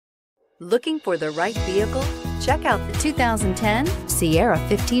Looking for the right vehicle? Check out the 2010 Sierra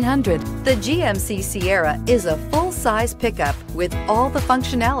 1500. The GMC Sierra is a full-size pickup with all the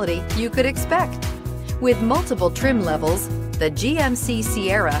functionality you could expect. With multiple trim levels, the GMC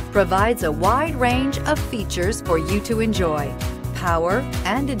Sierra provides a wide range of features for you to enjoy. Power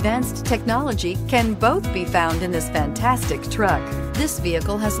and advanced technology can both be found in this fantastic truck. This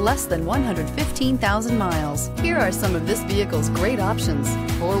vehicle has less than 115,000 miles. Here are some of this vehicle's great options: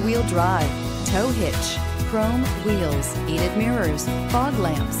 four-wheel drive, tow hitch, chrome wheels, heated mirrors, fog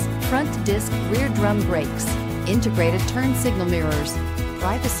lamps, front disc rear drum brakes, integrated turn signal mirrors,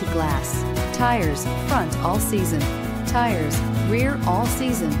 privacy glass, tires front all season, tires rear all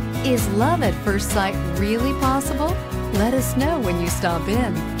season. Is love at first sight really possible? Let us know when you stop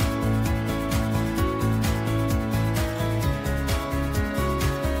in.